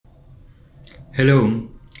Hello,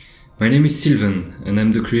 my name is Sylvan and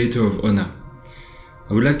I'm the creator of ONA.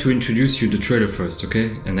 I would like to introduce you the trailer first,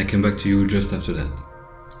 okay? And I come back to you just after that.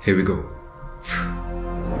 Here we go.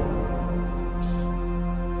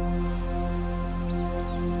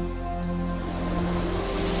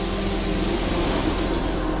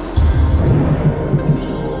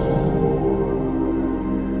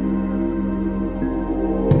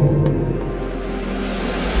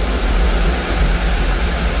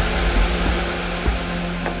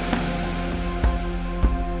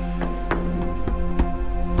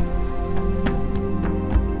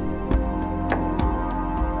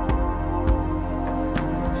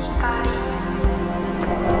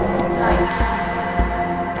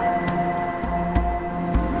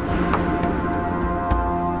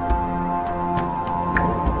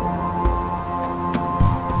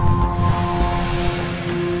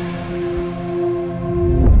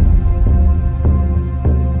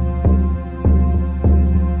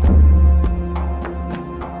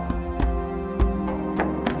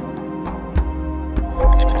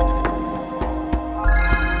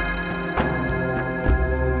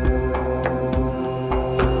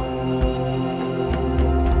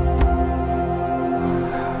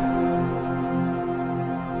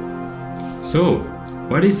 So,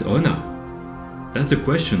 what is ONA? That's the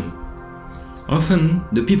question. Often,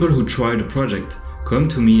 the people who try the project come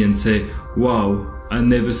to me and say, "Wow, I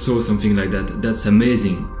never saw something like that, that's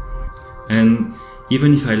amazing." And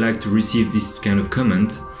even if I like to receive this kind of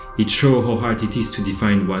comment, it shows how hard it is to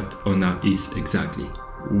define what ONA is exactly.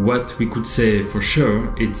 What we could say for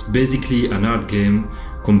sure, it's basically an art game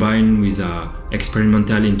combined with an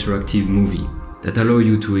experimental interactive movie that allows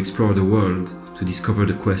you to explore the world to discover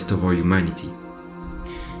the quest of our humanity.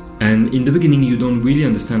 And in the beginning you don't really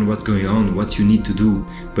understand what's going on, what you need to do,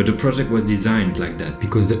 but the project was designed like that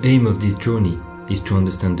because the aim of this journey is to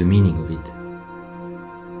understand the meaning of it.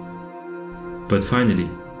 But finally,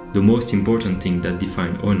 the most important thing that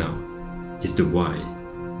defines ONA is the why.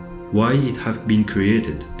 Why it has been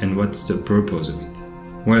created and what's the purpose of it.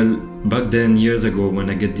 Well, back then, years ago, when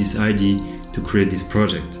I get this idea to create this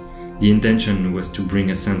project, the intention was to bring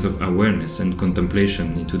a sense of awareness and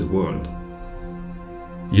contemplation into the world.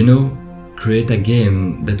 You know, create a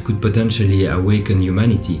game that could potentially awaken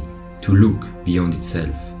humanity to look beyond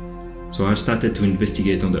itself. So I started to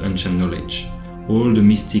investigate on the ancient knowledge, all the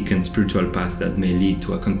mystic and spiritual paths that may lead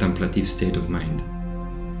to a contemplative state of mind.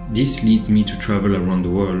 This leads me to travel around the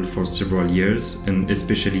world for several years, and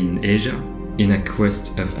especially in Asia, in a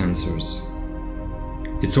quest of answers.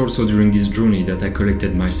 It's also during this journey that I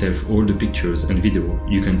collected myself all the pictures and video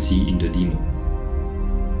you can see in the demo.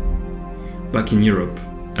 Back in Europe,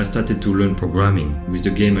 I started to learn programming with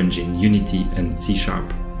the game engine Unity and C#.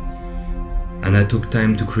 And I took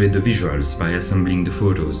time to create the visuals by assembling the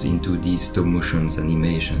photos into these stop-motion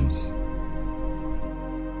animations.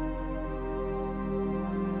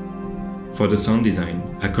 For the sound design,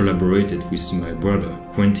 I collaborated with my brother,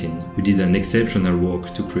 Quentin, who did an exceptional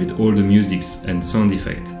work to create all the musics and sound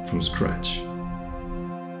effects from scratch.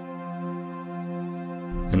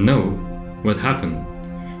 And now, what happened?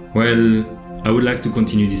 Well, I would like to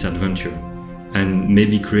continue this adventure, and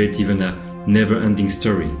maybe create even a never-ending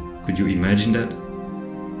story. Could you imagine that?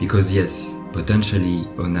 Because yes, potentially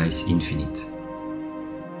ONA is infinite.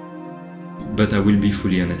 But I will be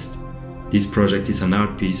fully honest. This project is an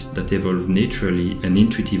art piece that evolves naturally and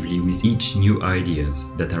intuitively with each new ideas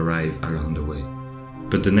that arrive along the way.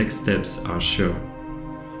 But the next steps are sure.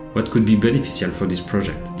 What could be beneficial for this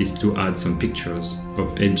project is to add some pictures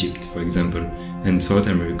of Egypt, for example, and South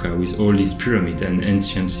America with all these pyramids and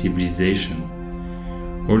ancient civilization.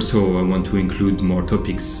 Also, I want to include more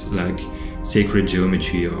topics like sacred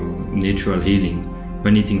geometry or natural healing,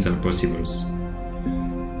 many things are possible.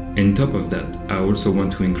 On top of that, I also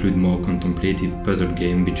want to include more contemplative puzzle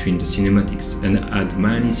game between the cinematics and add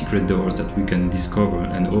many secret doors that we can discover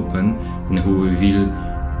and open and who reveal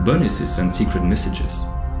bonuses and secret messages.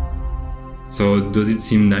 So does it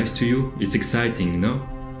seem nice to you? It's exciting, no?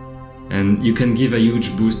 And you can give a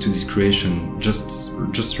huge boost to this creation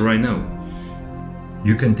just right now.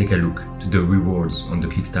 You can take a look to the rewards on the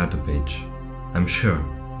Kickstarter page. I'm sure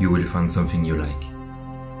you will find something you like.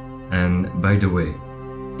 And by the way,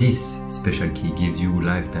 this special key gives you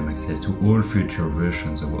lifetime access to all future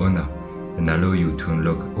versions of ONA and allow you to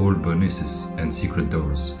unlock all bonuses and secret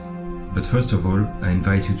doors. But first of all, I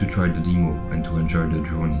invite you to try the demo and to enjoy the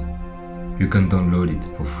journey. You can download it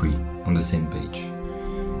for free on the same page.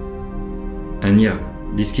 And yeah,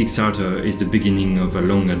 this Kickstarter is the beginning of a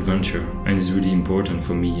long adventure and is really important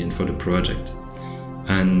for me and for the project.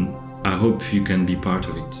 And I hope you can be part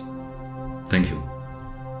of it. Thank you.